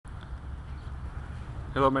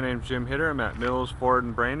Hello, my name is Jim Hitter. I'm at Mills, Ford,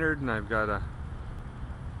 and Brainerd, and I've got a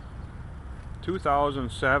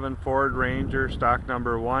 2007 Ford Ranger, stock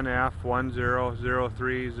number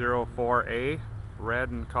 1F100304A, red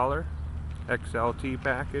in color, XLT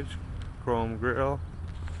package, chrome grille,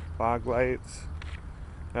 fog lights,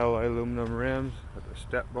 alloy aluminum rims with the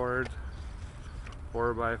step boards,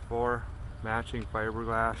 4x4 matching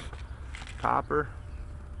fiberglass topper.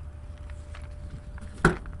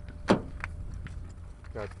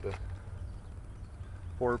 Got the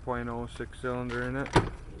 4.0 6-cylinder in it,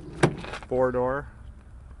 4-door,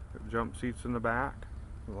 jump seats in the back,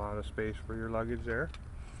 a lot of space for your luggage there.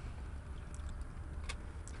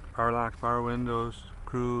 Power locks, power windows,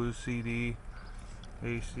 cruise, CD,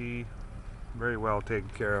 AC, very well taken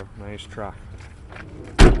care of. Nice truck.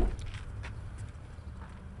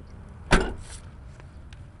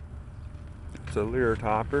 It's a Lear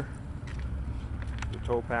topper, the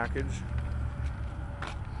tow package.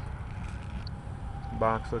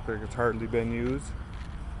 Box looks like it's hardly been used.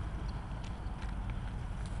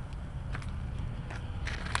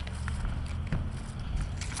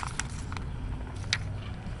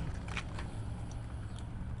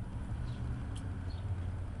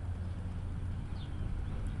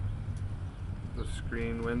 The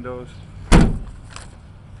screen windows.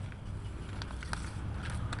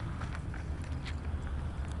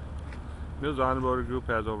 Mills Automotive Group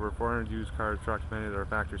has over 400 used cars, trucks, many that are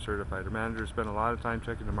factory certified. Our managers spend a lot of time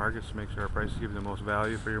checking the markets to make sure our prices give you the most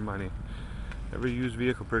value for your money. Every used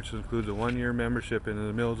vehicle purchase includes a 1-year membership into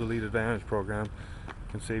the Mills Elite Advantage program. It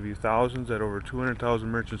can save you thousands at over 200,000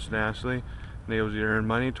 merchants nationally. Enables you to earn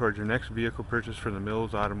money towards your next vehicle purchase from the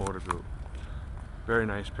Mills Automotive Group. Very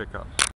nice pickup.